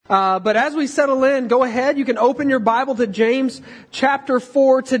But as we settle in, go ahead. You can open your Bible to James chapter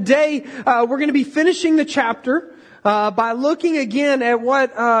 4. Today, we're going to be finishing the chapter by looking again at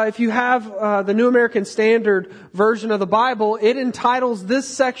what, if you have the New American Standard version of the Bible, it entitles this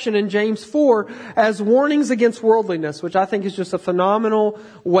section in James 4 as Warnings Against Worldliness, which I think is just a phenomenal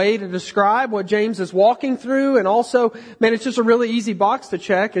way to describe what James is walking through. And also, man, it's just a really easy box to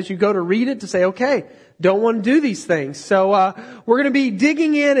check as you go to read it to say, okay, don't want to do these things. So we're going to be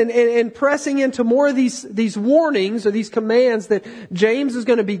digging in and pressing into more of these warnings or these commands that James is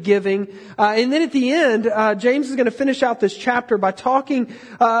going to be giving. And then at the end, James is going to finish out this chapter by talking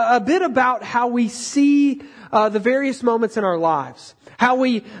a bit about how we see the various moments in our lives. How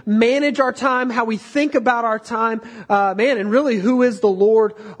we manage our time, how we think about our time. And really who is the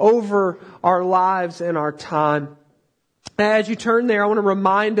Lord over our lives and our time. As you turn there, I want to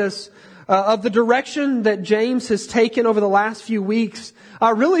remind us of the direction that James has taken over the last few weeks,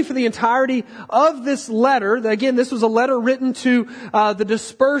 really for the entirety of this letter. Again, this was a letter written to the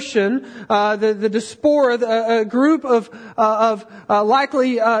dispersion, the diaspora, a group of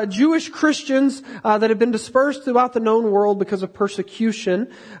likely Jewish Christians that have been dispersed throughout the known world because of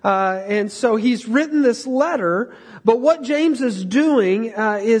persecution. And so he's written this letter. But what James is doing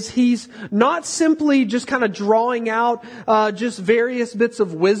is he's not simply just kind of drawing out just various bits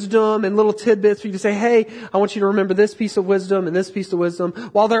of wisdom and little tidbits for you to say, hey, I want you to remember this piece of wisdom and this piece of wisdom.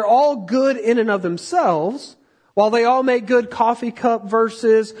 While they're all good in and of themselves, while they all make good coffee cup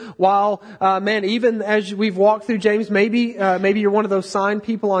verses, while, even as we've walked through James, maybe you're one of those sign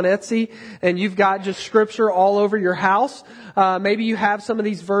people on Etsy and you've got just scripture all over your house. Maybe you have some of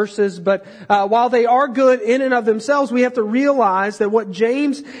these verses, but while they are good in and of themselves, we have to realize that what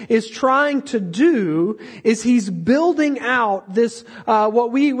James is trying to do is he's building out this,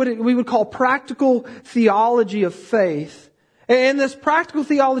 what we would call practical theology of faith. And this practical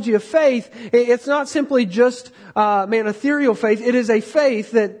theology of faith, it's not simply just, ethereal faith. It is a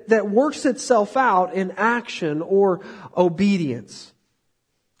faith that works itself out in action or obedience.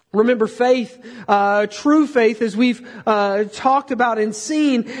 Remember, faith, true faith, as we've talked about and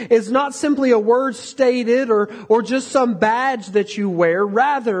seen, is not simply a word stated or just some badge that you wear.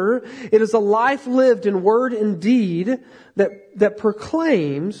 Rather, it is a life lived in word and deed that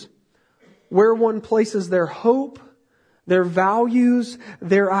proclaims where one places their hope, their values,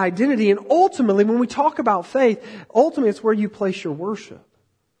 their identity. And ultimately, when we talk about faith, ultimately it's where you place your worship.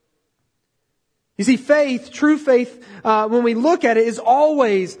 You see, faith, true faith, when we look at it, is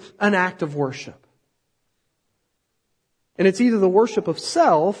always an act of worship. And it's either the worship of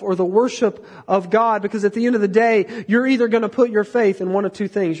self or the worship of God, because at the end of the day, you're either going to put your faith in one of two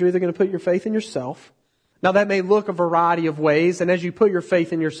things. You're either going to put your faith in yourself. Now that may look a variety of ways, and as you put your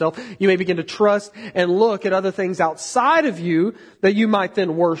faith in yourself, you may begin to trust and look at other things outside of you that you might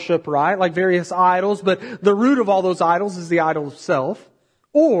then worship, right? Like various idols, but the root of all those idols is the idol of self.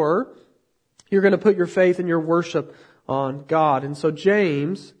 Or you're going to put your faith and your worship on God. And so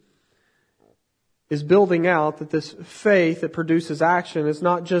James is building out that this faith that produces action is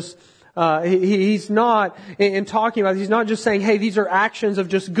not just he's not, in talking about it, he's not just saying, hey, these are actions of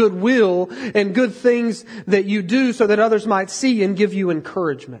just goodwill and good things that you do so that others might see and give you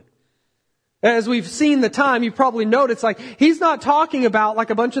encouragement. As we've seen the time, you probably noticed, he's not talking about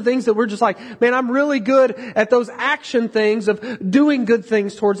a bunch of things that we're just man, I'm really good at those action things of doing good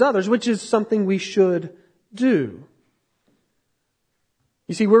things towards others, which is something we should do.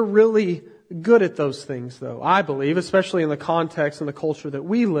 You see, we're really good at those things, though, I believe, especially in the context and the culture that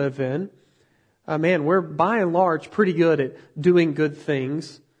we live in. We're by and large pretty good at doing good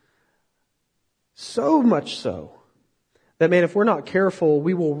things. So much so that, if we're not careful,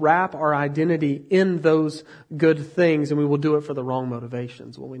 we will wrap our identity in those good things and we will do it for the wrong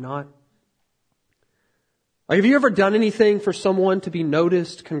motivations, will we not? Have you ever done anything for someone to be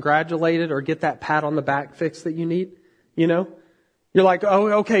noticed, congratulated, or get that pat on the back fix that you need? You're like,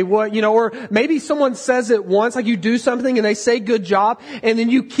 oh, okay, what, or maybe someone says it once, you do something and they say good job, and then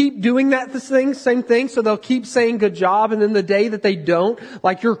you keep doing same thing, so they'll keep saying good job, and then the day that they don't,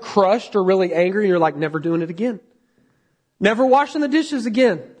 you're crushed or really angry, and you're never doing it again. Never washing the dishes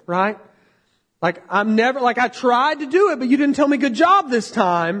again, right? I tried to do it, but you didn't tell me good job this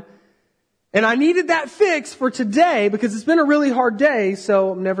time, and I needed that fix for today because it's been a really hard day,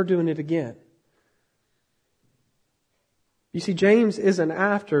 so I'm never doing it again. You see, James isn't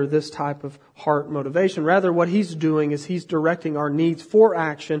after this type of heart motivation. Rather, what he's doing is he's directing our needs for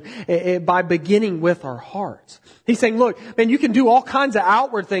action by beginning with our hearts. He's saying, look, man, you can do all kinds of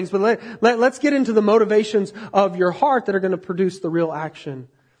outward things, but let's get into the motivations of your heart that are going to produce the real action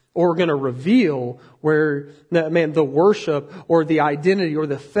Or we're going to reveal where, the worship or the identity or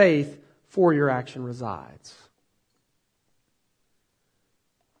the faith for your action resides.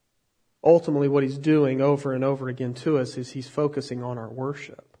 Ultimately, what He's doing over and over again to us is He's focusing on our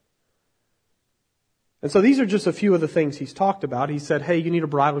worship. And so these are just a few of the things He's talked about. He said, hey, you need to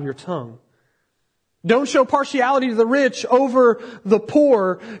bridle your tongue. Don't show partiality to the rich over the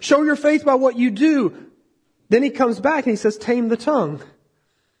poor. Show your faith by what you do. Then He comes back and He says, tame the tongue.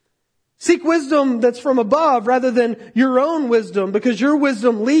 Seek wisdom that's from above rather than your own wisdom, because your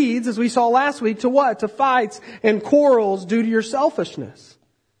wisdom leads, as we saw last week, to what? To fights and quarrels due to your selfishness.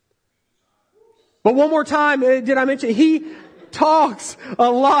 But one more time, did I mention, He talks a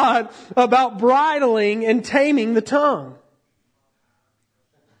lot about bridling and taming the tongue.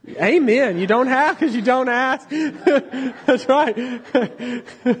 Amen. You don't have because you don't ask. That's right.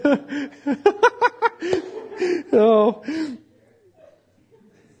 Oh.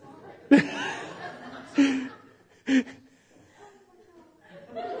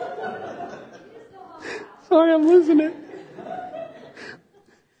 Sorry, I'm losing it.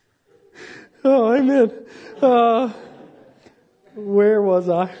 Oh, amen. Where was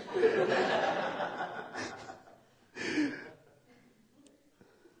I?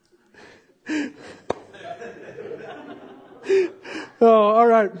 Oh, all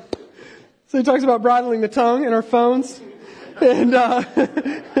right. So he talks about bridling the tongue in our phones. And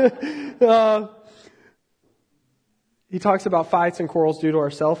he talks about fights and quarrels due to our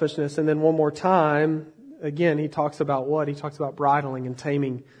selfishness. And then one more time, again, he talks about what? He talks about bridling and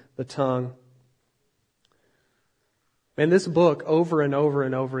taming the tongue. And this book over and over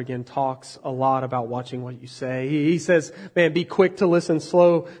and over again talks a lot about watching what you say. He says, man, be quick to listen,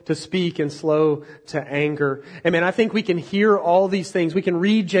 slow to speak, and slow to anger. And man, I think we can hear all these things. We can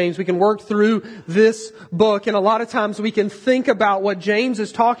read James. We can work through this book. And a lot of times we can think about what James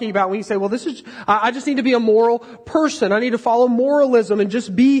is talking about when you say, well, I just need to be a moral person. I need to follow moralism and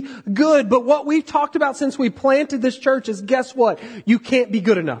just be good. But what we've talked about since we planted this church is, guess what? You can't be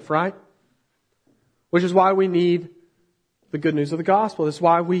good enough, right? Which is why we need the good news of the gospel. That's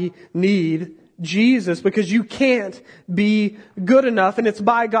why we need Jesus, because you can't be good enough, and it's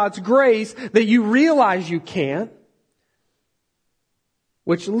by God's grace that you realize you can't.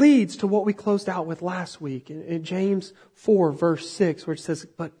 Which leads to what we closed out with last week in James 4 verse 6, where it says,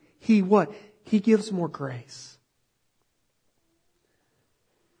 but He what? He gives more grace.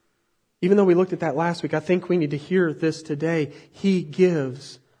 Even though we looked at that last week, I think we need to hear this today. He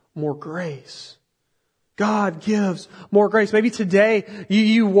gives more grace. God gives more grace. Maybe today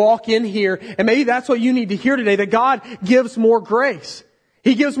you walk in here and maybe that's what you need to hear today, that God gives more grace.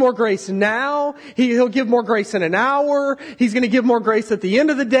 He gives more grace now. He'll give more grace in an hour. He's going to give more grace at the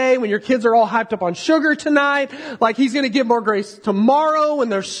end of the day when your kids are all hyped up on sugar tonight. Like He's going to give more grace tomorrow when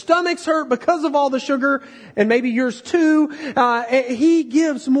their stomachs hurt because of all the sugar, and maybe yours too. He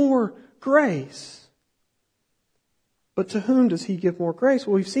gives more grace. But to whom does He give more grace?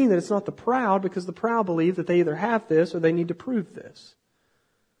 Well, we've seen that it's not the proud, because the proud believe that they either have this or they need to prove this.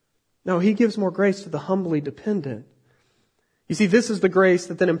 No, He gives more grace to the humbly dependent. You see, this is the grace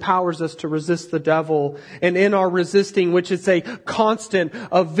that then empowers us to resist the devil. And in our resisting, which is a constant,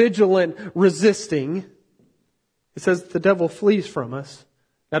 a vigilant resisting, it says the devil flees from us.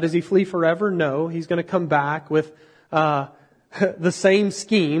 Now, does he flee forever? No. He's going to come back with the same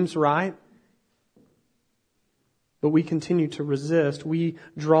schemes, right? But we continue to resist. We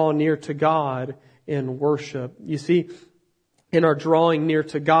draw near to God in worship. You see, in our drawing near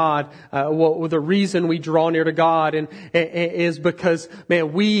to God, the reason we draw near to God is because,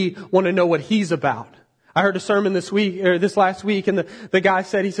 man, we want to know what He's about. I heard a sermon this last week, and the guy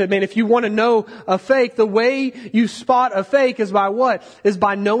said, he said, man, if you want to know a fake, the way you spot a fake is by what? Is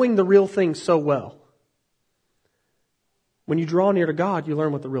by knowing the real thing so well. When you draw near to God, you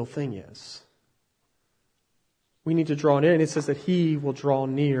learn what the real thing is. We need to draw near, and it says that He will draw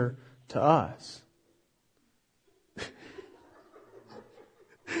near to us.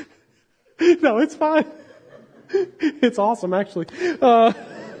 No, it's fine. It's awesome, actually.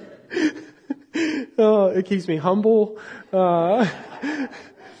 It keeps me humble.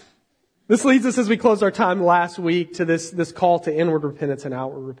 This leads us, as we closed our time last week, to this call to inward repentance and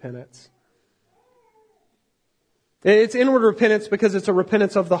outward repentance. It's inward repentance because it's a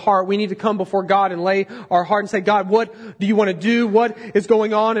repentance of the heart. We need to come before God and lay our heart and say, God, what do you want to do? What is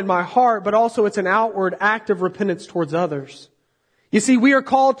going on in my heart? But also it's an outward act of repentance towards others. You see, we are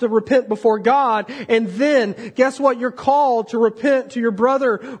called to repent before God, and then, guess what? You're called to repent to your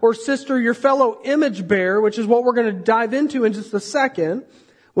brother or sister, your fellow image bearer, which is what we're going to dive into in just a second,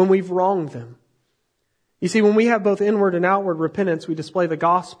 when we've wronged them. You see, when we have both inward and outward repentance, we display the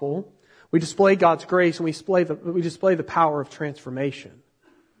gospel, we display God's grace, and we display the power of transformation.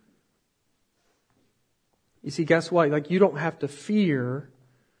 You see, guess what? Like, you don't have to fear,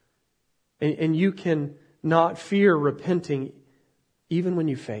 and you can not fear repenting even when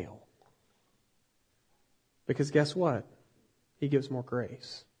you fail. Because guess what? He gives more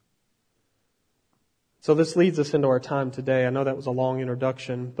grace. So this leads us into our time today. I know that was a long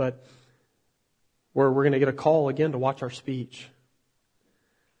introduction, but we're going to get a call again to watch our speech.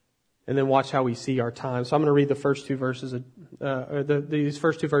 And then watch how we see our time. So I'm going to read the first two verses, these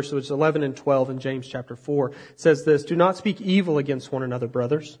first two verses, which is 11 and 12 in James chapter 4. It says this, "Do not speak evil against one another,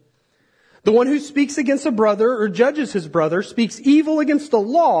 brothers. The one who speaks against a brother or judges his brother speaks evil against the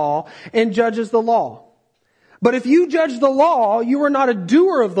law and judges the law. But if you judge the law, you are not a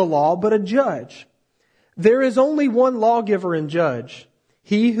doer of the law, but a judge. There is only one lawgiver and judge,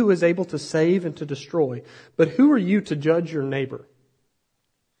 he who is able to save and to destroy. But who are you to judge your neighbor?"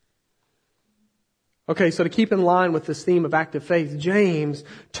 Okay, so to keep in line with this theme of active faith, James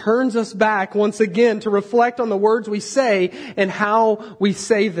turns us back once again to reflect on the words we say and how we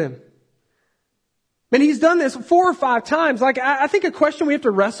say them. And he's done this 4 or 5 times. Like, I think a question we have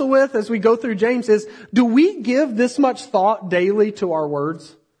to wrestle with as we go through James is, do we give this much thought daily to our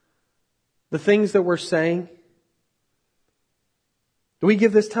words? The things that we're saying? Do we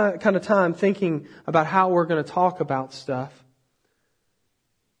give this kind of time thinking about how we're going to talk about stuff?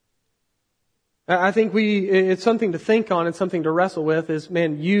 I think it's something to think on and something to wrestle with is,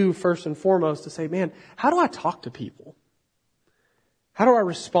 man, you first and foremost to say, man, how do I talk to people? How do I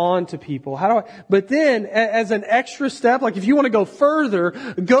respond to people? But then as an extra step, like if you want to go further,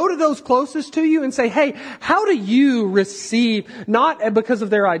 go to those closest to you and say, hey, how do you receive, not because of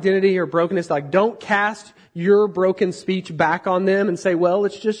their identity or brokenness, like don't cast your broken speech back on them and say, well,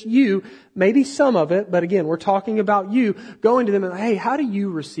 it's just you. Maybe some of it, but again, we're talking about you. Going to them and, hey, how do you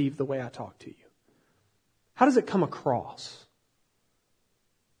receive the way I talk to you? How does it come across?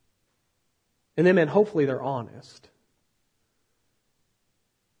 And then, man, hopefully they're honest.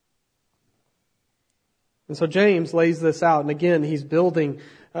 And so James lays this out. And again, he's building,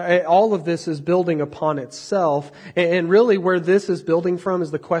 all of this is building upon itself. And really where this is building from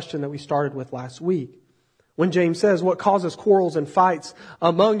is the question that we started with last week. When James says, what causes quarrels and fights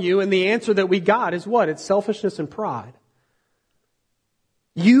among you? And the answer that we got is what? It's selfishness and pride.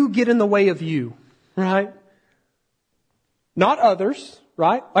 You get in the way of you, right? Not others,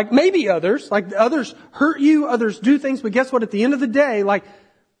 right? Like maybe others, like others hurt you, others do things, but guess what? At the end of the day, like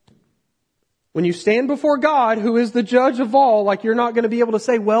when you stand before God, who is the judge of all, like you're not going to be able to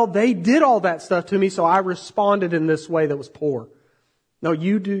say, well, they did all that stuff to me, so I responded in this way that was poor. No,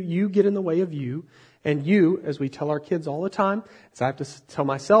 you get in the way of you, and you, as we tell our kids all the time, as I have to tell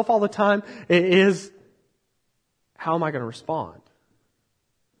myself all the time, is how am I going to respond?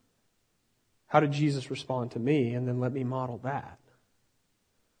 How did Jesus respond to me? And then let me model that.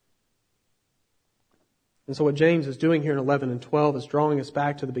 And so what James is doing here in 11 and 12 is drawing us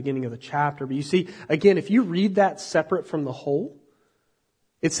back to the beginning of the chapter. But you see, again, if you read that separate from the whole,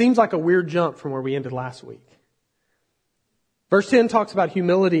 it seems like a weird jump from where we ended last week. Verse 10 talks about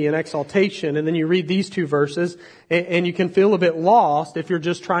humility and exaltation, and then you read these 2 verses, and you can feel a bit lost if you're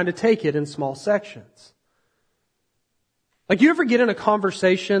just trying to take it in small sections. Like, you ever get in a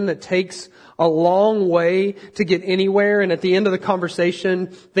conversation that takes a long way to get anywhere, and at the end of the conversation,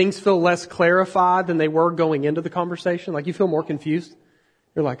 things feel less clarified than they were going into the conversation? Like, you feel more confused?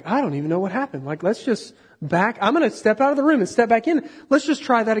 You're like, I don't even know what happened. Like, let's just I'm going to step out of the room and step back in. Let's just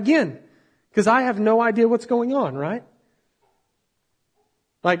try that again. Because I have no idea what's going on, right?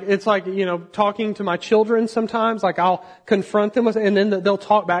 Like, it's like, talking to my children sometimes, like I'll confront them and then they'll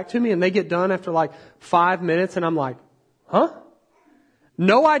talk back to me and they get done after like 5 minutes and I'm like, huh?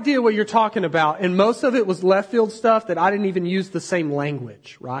 No idea what you're talking about. And most of it was left field stuff that I didn't even use the same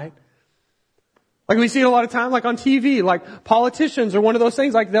language, right? Like we see it a lot of time, like on TV, like politicians are one of those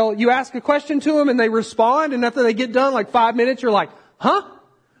things, like you ask a question to them and they respond, and after they get done, like 5 minutes, you're like, huh?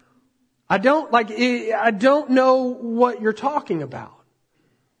 I don't know what you're talking about.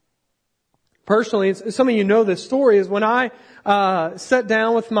 Personally, some of you know this story, is when I sat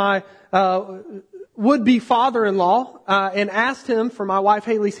down with my would-be father-in-law and asked him for my wife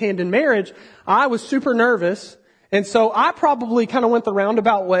Haley's hand in marriage, I was super nervous. And so I probably kind of went the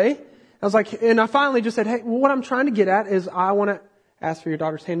roundabout way. I was like, and I finally just said, hey, well, what I'm trying to get at is I want to ask for your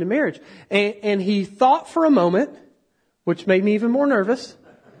daughter's hand in marriage. And he thought for a moment, which made me even more nervous.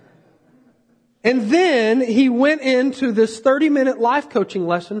 And then he went into this 30-minute life coaching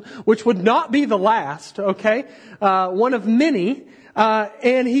lesson, which would not be the last, okay? One of many.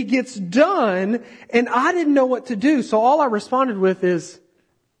 And he gets done, and I didn't know what to do. So all I responded with is,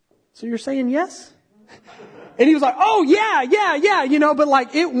 so you're saying yes? And he was like, oh yeah, you know, but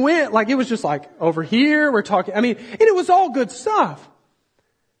like it went, like it was just like over here, we're talking, I mean, and it was all good stuff.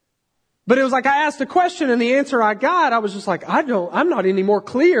 But it was like I asked a question and the answer I got, I was just like, I'm not any more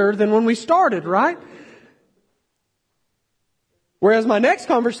clear than when we started, right? Whereas my next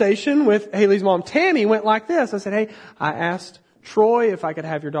conversation with Haley's mom, Tammy, went like this. I said, hey, I asked Troy if I could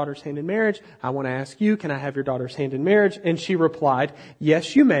have your daughter's hand in marriage. I want to ask you, can I have your daughter's hand in marriage? And she replied,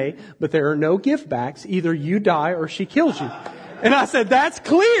 yes, you may, but there are no give backs. Either you die or she kills you. And I said, that's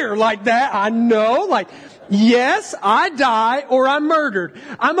clear like that. I know, like, yes, I die or I'm murdered.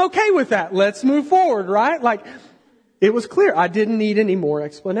 I'm okay with that. Let's move forward, right? Like, it was clear. I didn't need any more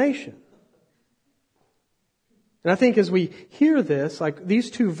explanation. And I think as we hear this, like these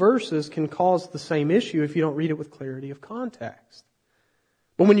two verses can cause the same issue if you don't read it with clarity of context.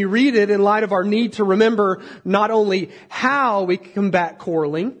 But when you read it in light of our need to remember not only how we combat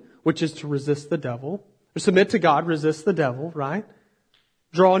quarreling, which is to resist the devil, or submit to God, resist the devil, right?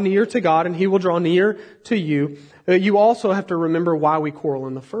 Draw near to God and He will draw near to you. You also have to remember why we quarrel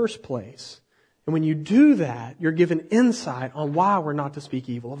in the first place. And when you do that, you're given insight on why we're not to speak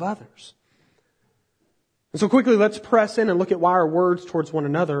evil of others. And so quickly, let's press in and look at why our words towards one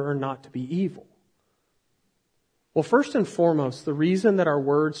another are not to be evil. Well, first and foremost, the reason that our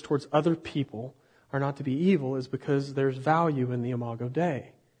words towards other people are not to be evil is because there's value in the Imago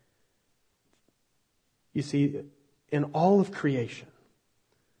Dei. You see, in all of creation,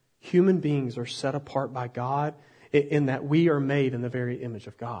 human beings are set apart by God in that we are made in the very image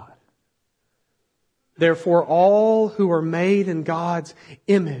of God. Therefore, all who are made in God's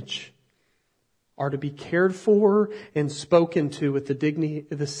image are to be cared for and spoken to with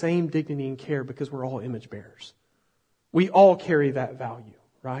the same dignity and care because we're all image bearers. We all carry that value,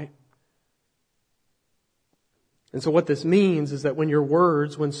 right? And so what this means is that when your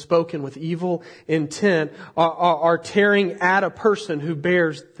words, when spoken with evil intent, are tearing at a person who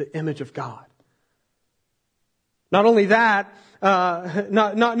bears the image of God. Not only that,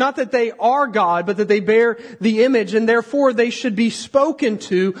 not that they are God, but that they bear the image, and therefore they should be spoken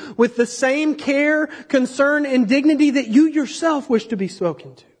to with the same care, concern, and dignity that you yourself wish to be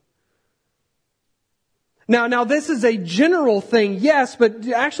spoken to. Now this is a general thing, yes, but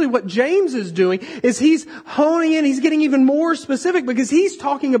actually what James is doing is he's honing in, he's getting even more specific because he's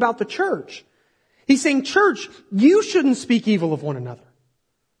talking about the church. He's saying, church, you shouldn't speak evil of one another.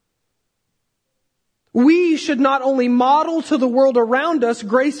 We should not only model to the world around us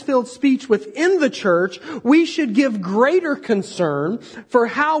grace-filled speech within the church, we should give greater concern for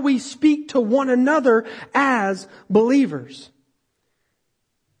how we speak to one another as believers.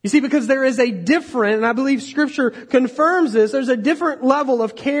 You see, because there is a different, and I believe Scripture confirms this, there's a different level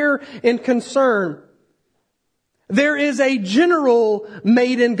of care and concern. There is a general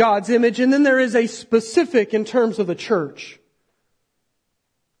made in God's image, and then there is a specific in terms of the church.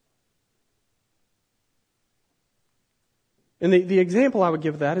 And the example I would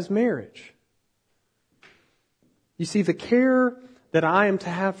give of that is marriage. You see, the care that I am to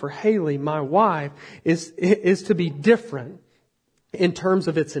have for Haley, my wife, is to be different in terms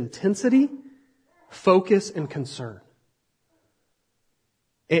of its intensity, focus, and concern.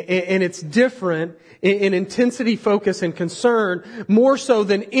 And it's different in intensity, focus, and concern more so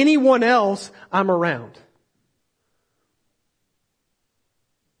than anyone else I'm around.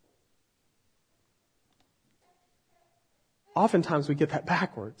 Oftentimes we get that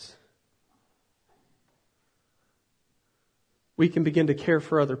backwards. We can begin to care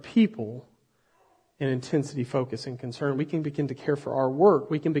for other people in intensity, focus, and concern. We can begin to care for our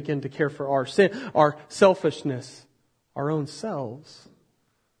work. We can begin to care for our sin, our selfishness, our own selves,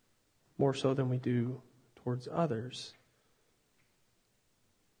 more so than we do towards others.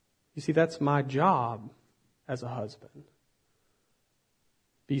 You see, that's my job as a husband.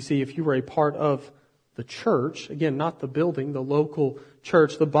 But you see, if you were a part of the church, again, not the building, the local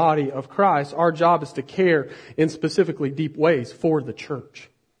church, the body of Christ, our job is to care in specifically deep ways for the church.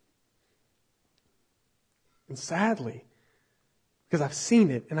 And sadly, because I've seen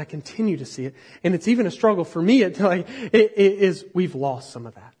it and I continue to see it, and it's even a struggle for me at times, we've lost some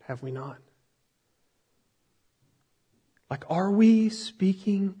of that, have we not? Like, are we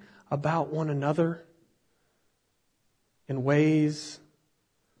speaking about one another in ways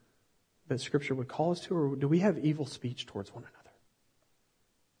that Scripture would call us to, or do we have evil speech towards one another?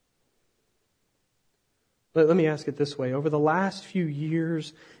 Let me ask it this way. Over the last few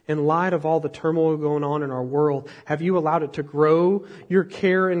years, in light of all the turmoil going on in our world, have you allowed it to grow your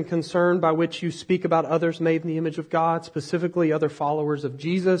care and concern by which you speak about others made in the image of God, specifically other followers of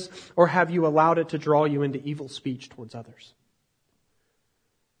Jesus, or have you allowed it to draw you into evil speech towards others?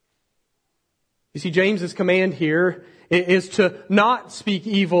 You see, James's command here is to not speak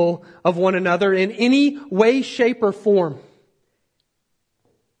evil of one another in any way, shape, or form.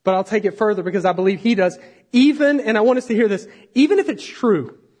 But I'll take it further because I believe he does. Even, and I want us to hear this, even if it's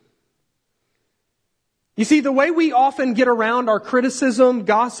true. You see, the way we often get around our criticism,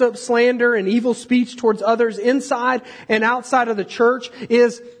 gossip, slander, and evil speech towards others inside and outside of the church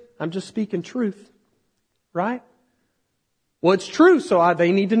is, I'm just speaking truth. Right? Well, it's true, so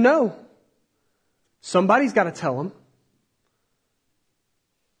they need to know. Somebody's got to tell them.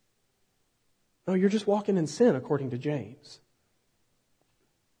 No, you're just walking in sin, according to James.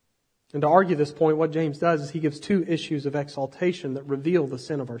 And to argue this point, what James does is he gives two issues of exaltation that reveal the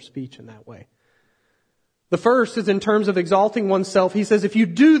sin of our speech in that way. The first is in terms of exalting oneself. He says, if you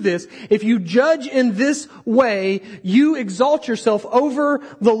do this, if you judge in this way, you exalt yourself over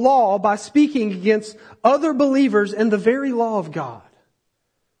the law by speaking against other believers and the very law of God.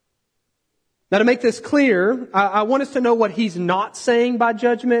 Now, to make this clear, I want us to know what he's not saying by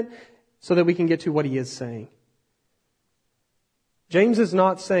judgment so that we can get to what he is saying. James is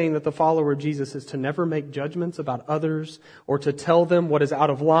not saying that the follower of Jesus is to never make judgments about others or to tell them what is out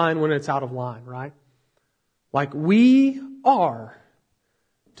of line when it's out of line, right? Like we are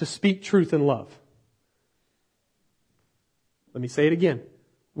to speak truth in love. Let me say it again.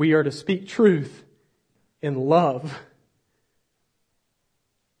 We are to speak truth in love.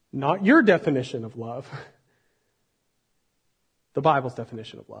 Not your definition of love. The Bible's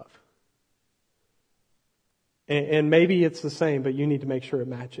definition of love. And maybe it's the same, but you need to make sure it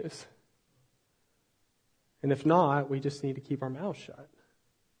matches. And if not, we just need to keep our mouths shut.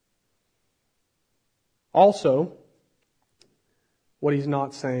 Also, what he's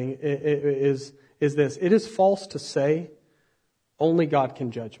not saying is this. It is false to say, only God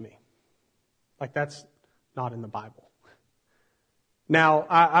can judge me. Like that's not in the Bible. Now,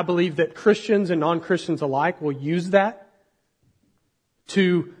 I believe that Christians and non-Christians alike will use that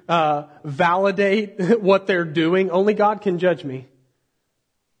to validate what they're doing. Only God can judge me.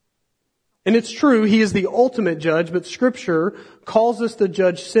 And it's true, He is the ultimate judge, but Scripture calls us to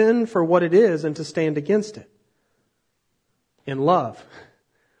judge sin for what it is and to stand against it. In love.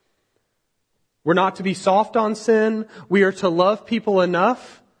 We're not to be soft on sin. We are to love people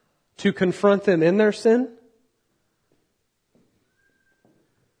enough to confront them in their sin.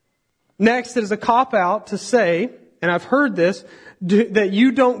 Next, it is a cop-out to say, and I've heard this, that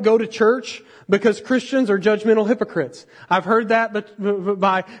you don't go to church because Christians are judgmental hypocrites. I've heard that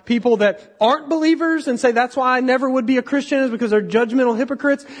by people that aren't believers and say that's why I never would be a Christian is because they're judgmental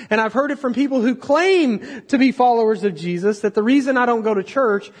hypocrites. And I've heard it from people who claim to be followers of Jesus that the reason I don't go to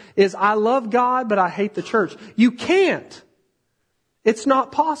church is I love God, but I hate the church. You can't. It's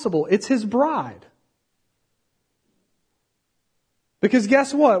not possible. It's His bride. Because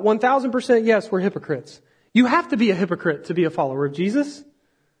guess what? 1000% yes, we're hypocrites. You have to be a hypocrite to be a follower of Jesus.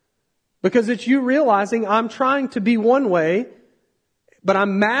 Because it's you realizing I'm trying to be one way, but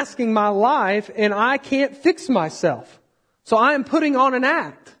I'm masking my life and I can't fix myself. So I am putting on an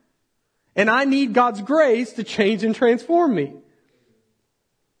act. And I need God's grace to change and transform me.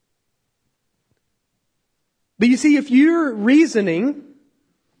 But you see, if you're reasoning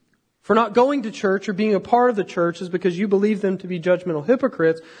for not going to church or being a part of the church is because you believe them to be judgmental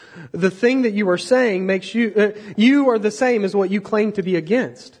hypocrites, the thing that you are saying makes you are the same as what you claim to be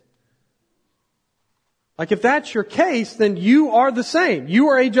against. Like if that's your case, then you are the same. You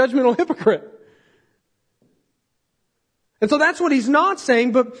are a judgmental hypocrite. And so that's what he's not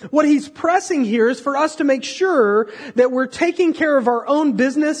saying, but what he's pressing here is for us to make sure that we're taking care of our own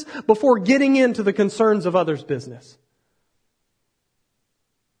business before getting into the concerns of others' business.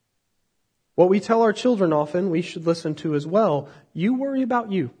 What we tell our children often, we should listen to as well. You worry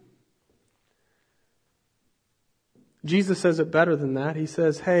about you. Jesus says it better than that. He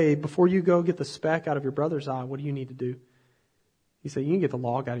says, hey, before you go get the speck out of your brother's eye, what do you need to do? He said, you can get the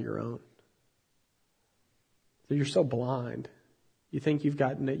log out of your own. So you're so blind. You think you've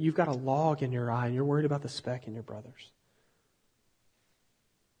got a log in your eye and you're worried about the speck in your brother's.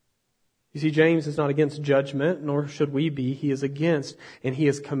 You see, James is not against judgment, nor should we be. He is against, and he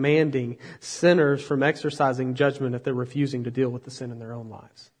is commanding sinners from exercising judgment if they're refusing to deal with the sin in their own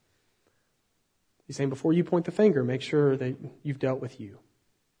lives. He's saying before you point the finger, make sure that you've dealt with you.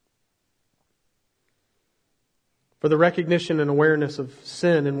 For the recognition and awareness of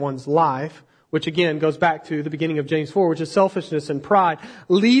sin in one's life, which again goes back to the beginning of James 4, which is selfishness and pride,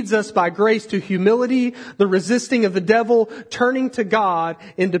 leads us by grace to humility, the resisting of the devil, turning to God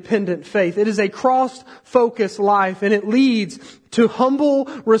in dependent faith. It is a cross-focused life, and it leads to humble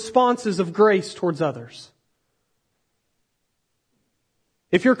responses of grace towards others.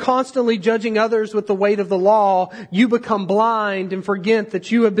 If you're constantly judging others with the weight of the law, you become blind and forget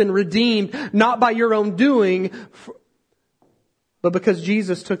that you have been redeemed not by your own doing, but because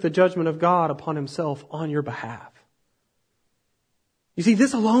Jesus took the judgment of God upon Himself on your behalf. You see,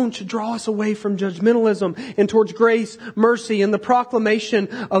 this alone should draw us away from judgmentalism and towards grace, mercy, and the proclamation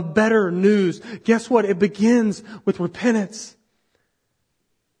of better news. Guess what? It begins with repentance.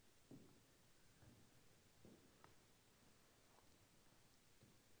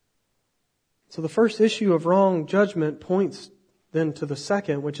 So the first issue of wrong judgment points then to the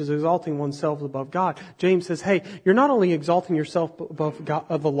second, which is exalting oneself above God. James says, hey, you're not only exalting yourself above God,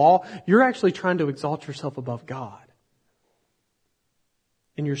 of the law, you're actually trying to exalt yourself above God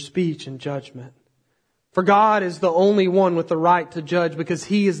in your speech and judgment. For God is the only one with the right to judge because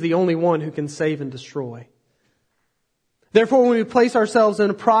He is the only one who can save and destroy. Therefore, when we place ourselves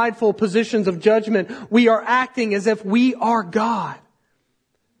in prideful positions of judgment, we are acting as if we are God.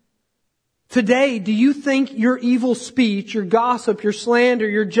 Today, do you think your evil speech, your gossip, your slander,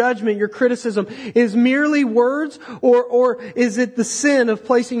 your judgment, your criticism is merely words, or is it the sin of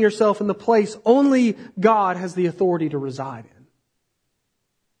placing yourself in the place only God has the authority to reside in?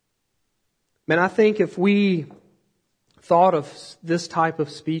 Man, I think if we thought of this type of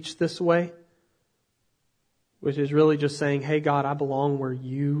speech this way, which is really just saying, hey God, I belong where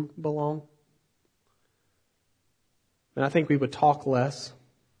you belong, and I think we would talk less.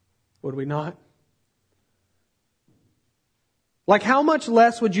 Would we not? Like how much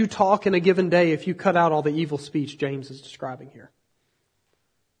less would you talk in a given day if you cut out all the evil speech James is describing here?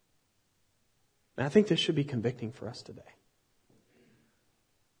 And I think this should be convicting for us today.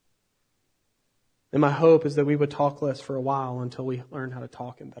 And my hope is that we would talk less for a while until we learn how to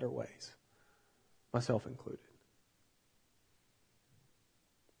talk in better ways, myself included.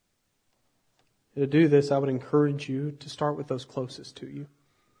 And to do this, I would encourage you to start with those closest to you.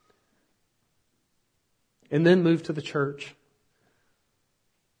 And then move to the church.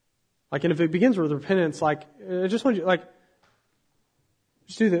 And if it begins with repentance, I just want you,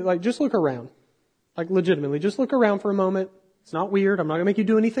 just do that. Just look around. Legitimately, just look around for a moment. It's not weird. I'm not going to make you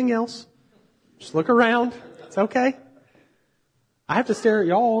do anything else. Just look around. It's okay. I have to stare at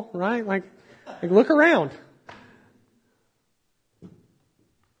y'all, right? Look around.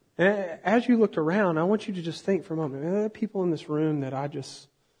 And as you looked around, I want you to just think for a moment. There are people in this room that I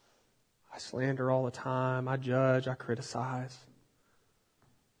slander all the time. I judge. I criticize.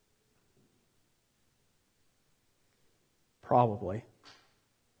 Probably.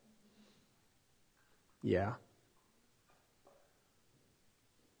 Yeah.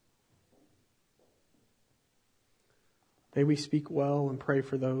 May we speak well and pray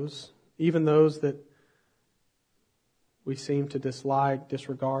for those, even those that we seem to dislike,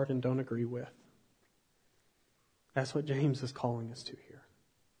 disregard, and don't agree with. That's what James is calling us to here.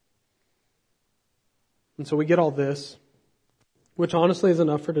 And so we get all this, which honestly is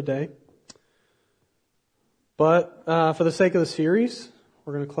enough for today. But for the sake of the series,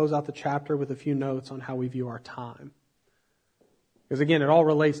 we're going to close out the chapter with a few notes on how we view our time. Because again, it all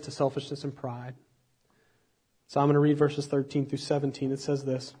relates to selfishness and pride. So I'm going to read verses 13 through 17. It says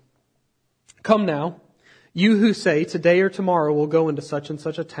this. Come now, you who say, today or tomorrow we'll go into such and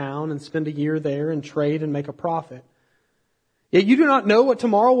such a town and spend a year there and trade and make a profit. Yet you do not know what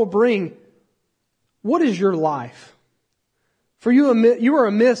tomorrow will bring. What is your life? For you are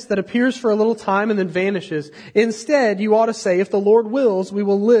a mist that appears for a little time and then vanishes. Instead, you ought to say, if the Lord wills, we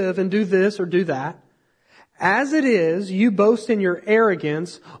will live and do this or do that. As it is, you boast in your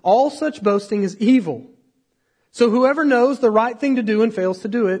arrogance. All such boasting is evil. So whoever knows the right thing to do and fails to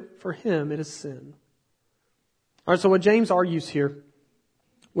do it, for him it is sin. All right, so what James argues here,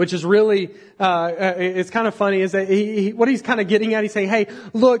 which is really, it's kind of funny, is that what he's kind of getting at, he's saying, hey,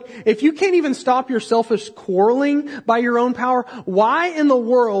 look, if you can't even stop your selfish quarreling by your own power, why in the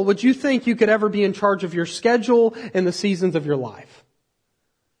world would you think you could ever be in charge of your schedule and the seasons of your life?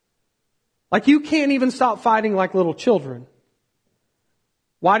 You can't even stop fighting like little children.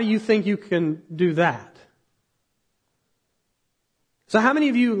 Why do you think you can do that? So how many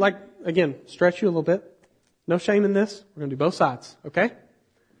of you, again, stretch you a little bit? No shame in this. We're going to do both sides, okay?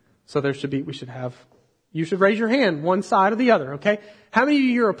 So you should raise your hand one side or the other, okay? How many of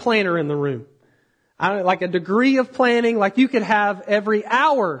you are a planner in the room? A degree of planning, you could have every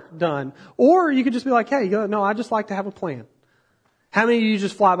hour done. Or you could just be hey, no, I just like to have a plan. How many of you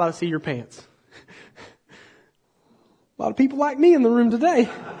just fly by the seat of your pants? A lot of people like me in the room today.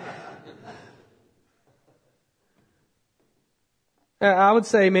 I would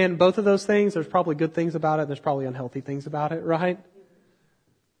say, man, both of those things, there's probably good things about it. There's probably unhealthy things about it, right?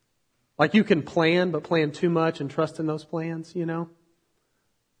 Like you can plan, but plan too much and trust in those plans, you know?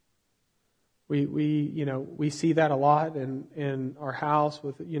 We see that a lot in our house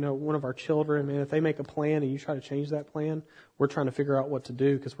with, one of our children. Man, if they make a plan and you try to change that plan, we're trying to figure out what to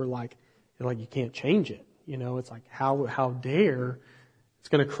do because we're like, you can't change it. It's like, how dare, it's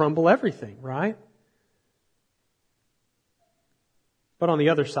going to crumble everything, right? But on the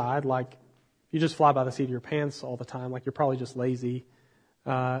other side, like, you just fly by the seat of your pants all the time, like you're probably just lazy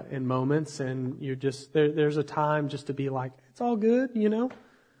in moments, and you just there's a time just to be like, it's all good,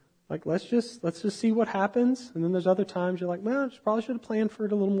 like let's just see what happens. And then there's other times you're like, well, I probably should have planned for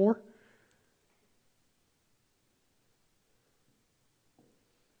it a little more.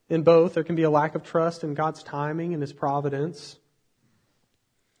 In both, there can be a lack of trust in God's timing and His providence.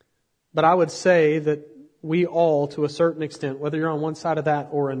 But I would say that we all, to a certain extent, whether you're on one side of that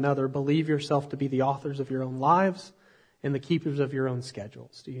or another, believe yourself to be the authors of your own lives and the keepers of your own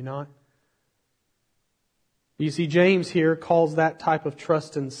schedules. Do you not? You see, James here calls that type of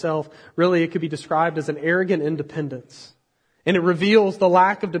trust in self, really it could be described as an arrogant independence. And it reveals the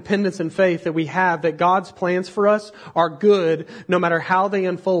lack of dependence and faith that we have, that God's plans for us are good no matter how they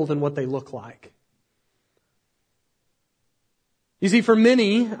unfold and what they look like. You see, for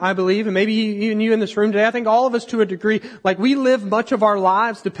many, I believe, and maybe even you in this room today, I think all of us to a degree, like we live much of our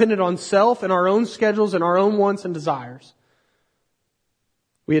lives dependent on self and our own schedules and our own wants and desires.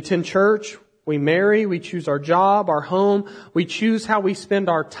 We attend church, we marry, we choose our job, our home, we choose how we spend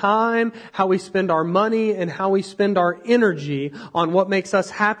our time, how we spend our money, and how we spend our energy on what makes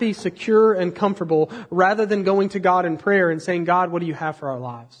us happy, secure, and comfortable, rather than going to God in prayer and saying, God, what do you have for our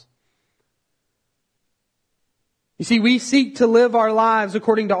lives? You see, we seek to live our lives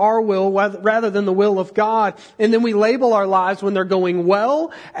according to our will rather than the will of God. And then we label our lives when they're going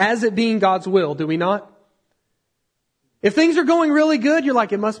well as it being God's will, do we not? If things are going really good, you're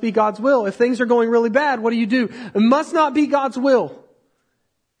like, it must be God's will. If things are going really bad, what do? It must not be God's will.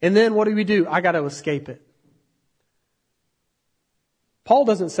 And then what do? I got to escape it. Paul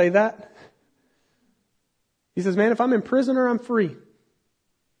doesn't say that. He says, man, if I'm in prison or I'm free.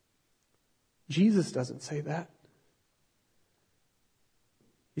 Jesus doesn't say that.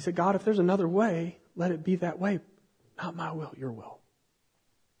 He said, God, if there's another way, let it be that way. Not my will, your will.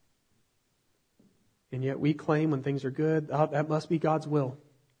 And yet we claim when things are good, oh, that must be God's will.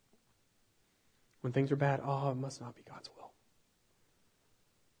 When things are bad, oh, it must not be God's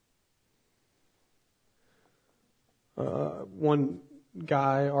will. One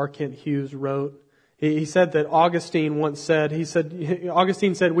guy, R. Kent Hughes, wrote, he said that Augustine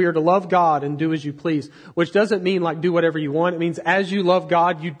said, we are to love God and do as you please, which doesn't mean like do whatever you want. It means as you love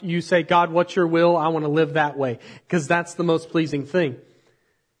God, you say, God, what's your will? I want to live that way, because that's the most pleasing thing.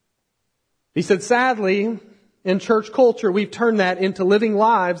 He said, sadly, in church culture, we've turned that into living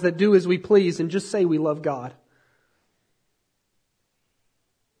lives that do as we please and just say we love God.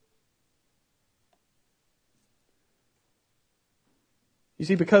 You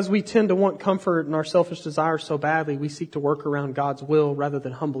see, because we tend to want comfort and our selfish desires so badly, we seek to work around God's will rather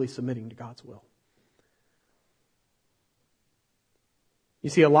than humbly submitting to God's will. You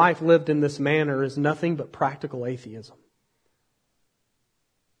see, a life lived in this manner is nothing but practical atheism.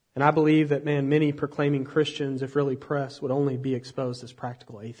 And I believe that, many proclaiming Christians, if really pressed, would only be exposed as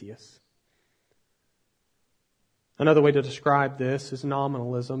practical atheists. Another way to describe this is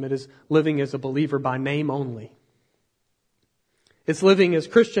nominalism. It is living as a believer by name only. It's living as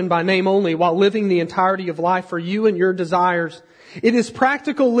Christian by name only while living the entirety of life for you and your desires. It is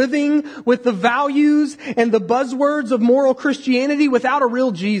practical living with the values and the buzzwords of moral Christianity without a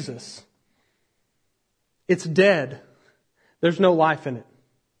real Jesus. It's dead. There's no life in it.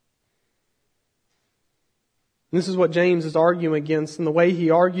 And this is what James is arguing against, and the way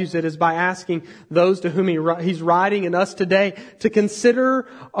he argues it is by asking those to whom he's writing and us today to consider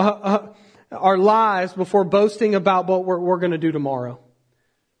our lives before boasting about what we're going to do tomorrow.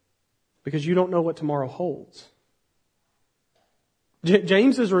 Because you don't know what tomorrow holds.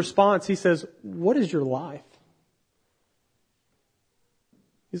 James's response, he says, what is your life?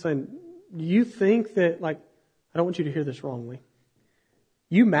 He's saying, you think that, I don't want you to hear this wrongly.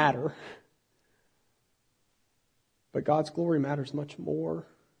 You matter. But God's glory matters much more,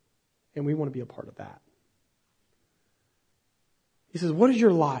 and we want to be a part of that. He says, what is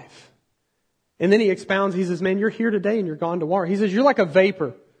your life? And then he expounds, he says, man, you're here today and you're gone tomorrow. He says, you're like a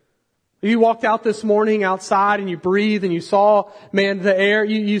vapor. You walked out this morning outside and you breathed and you saw, man, the air,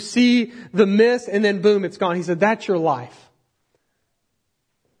 you see the mist and then boom, it's gone. He said, that's your life.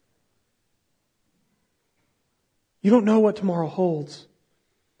 You don't know what tomorrow holds.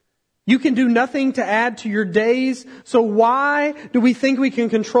 You can do nothing to add to your days. So why do we think we can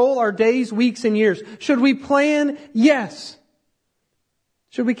control our days, weeks, and years? Should we plan? Yes.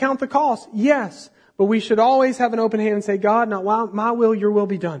 Should we count the cost? Yes. But we should always have an open hand and say, God, not my will, your will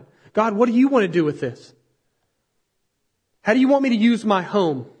be done. God, what do you want to do with this? How do you want me to use my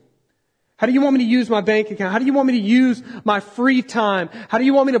home? How do you want me to use my bank account? How do you want me to use my free time? How do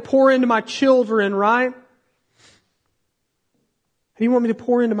you want me to pour into my children, right? How do you want me to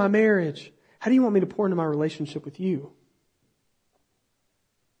pour into my marriage? How do you want me to pour into my relationship with you?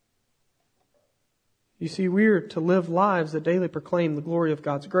 You see, we're to live lives that daily proclaim the glory of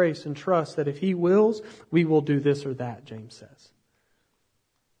God's grace and trust that if He wills, we will do this or that, James says.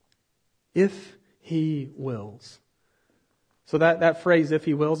 If He wills. So that phrase, if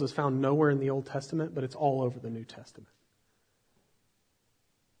He wills, is found nowhere in the Old Testament, but it's all over the New Testament.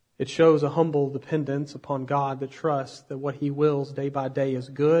 It shows a humble dependence upon God that trusts that what He wills day by day is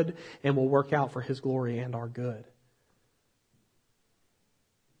good and will work out for His glory and our good.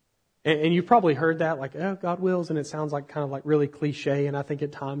 And you've probably heard that, like, oh, God wills, and it sounds like kind of like really cliche, and I think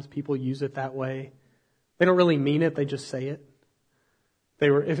at times people use it that way. They don't really mean it, they just say it.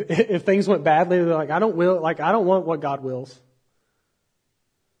 If things went badly, they're like, I don't want what God wills.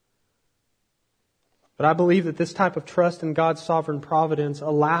 But I believe that this type of trust in God's sovereign providence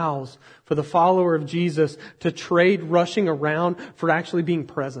allows for the follower of Jesus to trade rushing around for actually being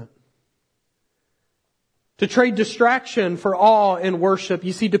present. To trade distraction for awe and worship.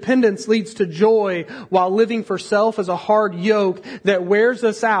 You see, dependence leads to joy, while living for self is a hard yoke that wears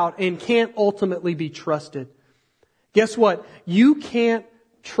us out and can't ultimately be trusted. Guess what? You can't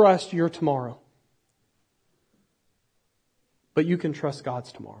trust your tomorrow. But you can trust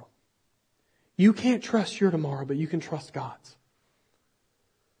God's tomorrow. You can't trust your tomorrow, but you can trust God's.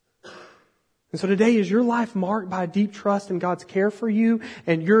 And so today, is your life marked by deep trust in God's care for you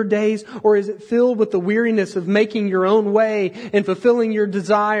and your days? Or is it filled with the weariness of making your own way and fulfilling your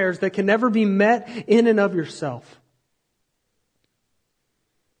desires that can never be met in and of yourself?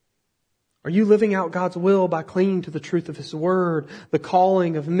 Are you living out God's will by clinging to the truth of His Word, the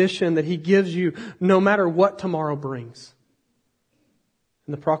calling of mission that He gives you no matter what tomorrow brings?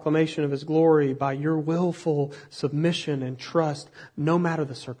 And the proclamation of His glory by your willful submission and trust no matter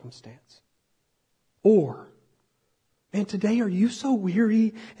the circumstance? Or, man, today are you so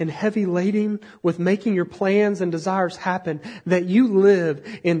weary and heavy laden with making your plans and desires happen that you live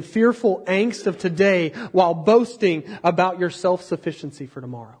in fearful angst of today while boasting about your self-sufficiency for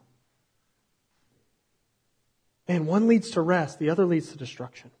tomorrow? And one leads to rest, the other leads to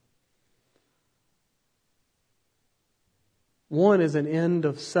destruction. One is an end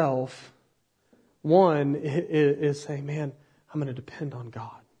of self. One is saying, man, I'm going to depend on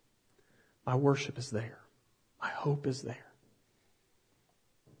God. My worship is there. My hope is there.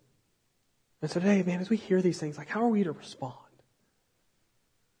 And so today, man, as we hear these things, like, how are we to respond?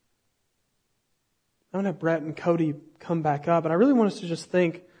 I'm going to have Brett and Cody come back up, and I really want us to just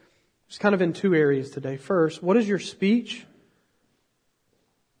think, just kind of in two areas today. First, what does your speech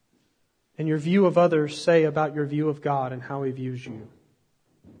and your view of others say about your view of God and how He views you?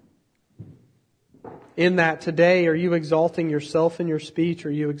 In that today, are you exalting yourself in your speech, or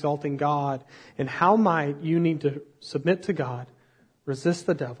are you exalting God? And how might you need to submit to God, resist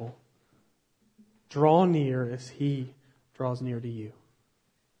the devil, draw near as He draws near to you?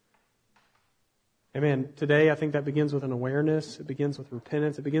 Amen. Today, I think that begins with an awareness. It begins with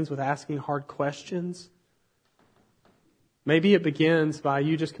repentance. It begins with asking hard questions. Maybe it begins by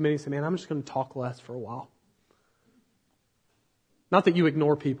you just committing to say, man, I'm just going to talk less for a while. Not that you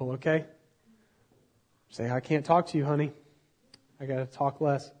ignore people, okay? Say, I can't talk to you, honey. I got to talk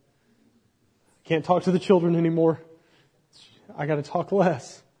less. I can't talk to the children anymore. I got to talk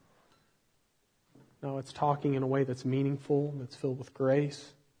less. No, it's talking in a way that's meaningful, that's filled with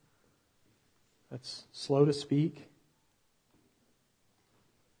grace, that's slow to speak.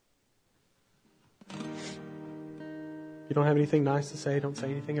 You don't have anything nice to say, don't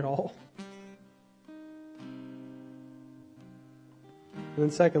say anything at all. And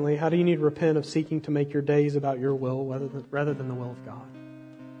then secondly, how do you need to repent of seeking to make your days about your will rather than the will of God?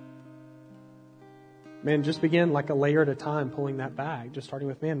 Man, just begin like a layer at a time pulling that back. Just starting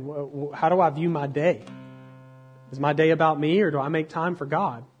with, man, how do I view my day? Is my day about me, or do I make time for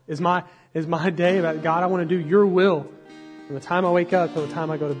God? Is my day about, God, I want to do your will from the time I wake up till the time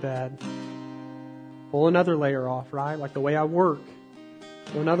I go to bed? Pull another layer off, right? Like the way I work,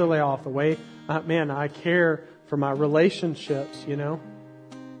 So another layoff, the way, I care for my relationships,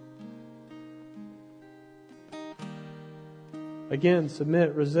 Again,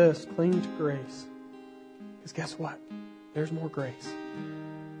 submit, resist, cling to grace. Because guess what? There's more grace.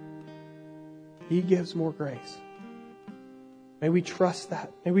 He gives more grace. May we trust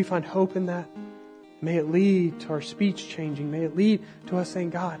that. May we find hope in that. May it lead to our speech changing. May it lead to us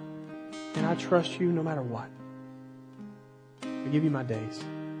saying, God, and I trust you no matter what. I give you my days.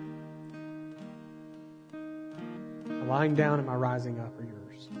 My lying down and my rising up are yours.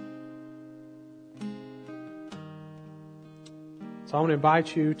 So I want to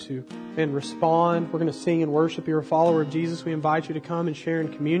invite you to respond. We're going to sing and worship. You're a follower of Jesus. We invite you to come and share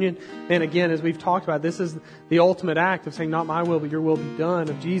in communion. And again, as we've talked about, this is the ultimate act of saying, not my will, but your will be done.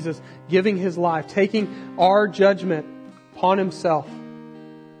 Of Jesus giving His life, taking our judgment upon Himself,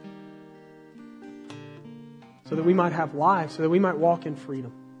 so that we might have life, so that we might walk in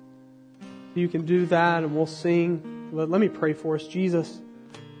freedom. You can do that, and we'll sing. Let me pray for us. Jesus,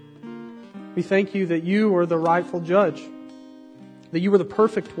 we thank you that you are the rightful judge, that you were the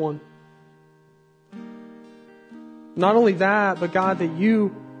perfect one. Not only that, but God, that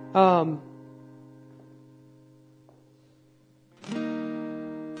you that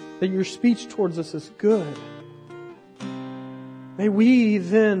your speech towards us is good. May we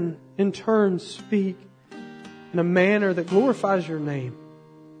then in turn speak in a manner that glorifies your name.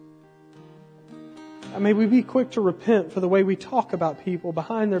 May we be quick to repent for the way we talk about people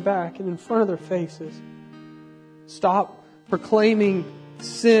behind their back and in front of their faces. Stop proclaiming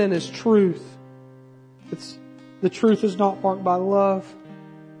sin as truth. The truth is not marked by love.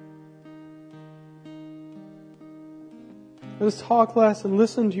 Let us talk less and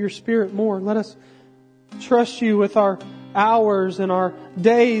listen to your Spirit more. Let us trust you with our hours and our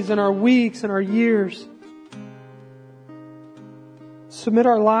days and our weeks and our years. Submit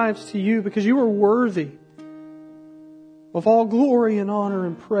our lives to you because you are worthy of all glory and honor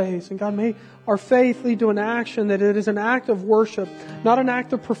and praise. And God, may our faith lead to an action that it is an act of worship, not an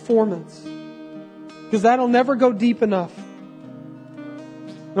act of performance. Because that'll never go deep enough.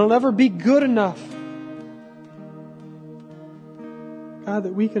 It'll never be good enough. God,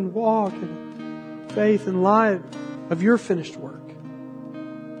 that we can walk in faith and light of your finished work.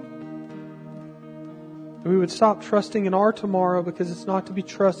 We would stop trusting in our tomorrow because it's not to be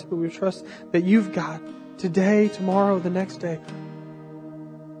trusted, but we would trust that you've got today, tomorrow, the next day.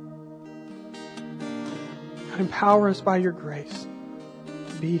 God, empower us by your grace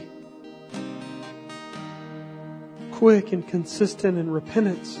to be quick and consistent in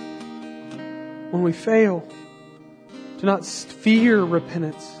repentance when we fail. To not fear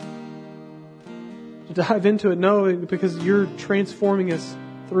repentance. To dive into it knowing because you're transforming us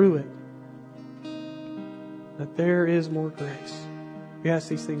through it. That there is more grace. We ask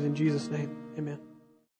these things in Jesus' name. Amen.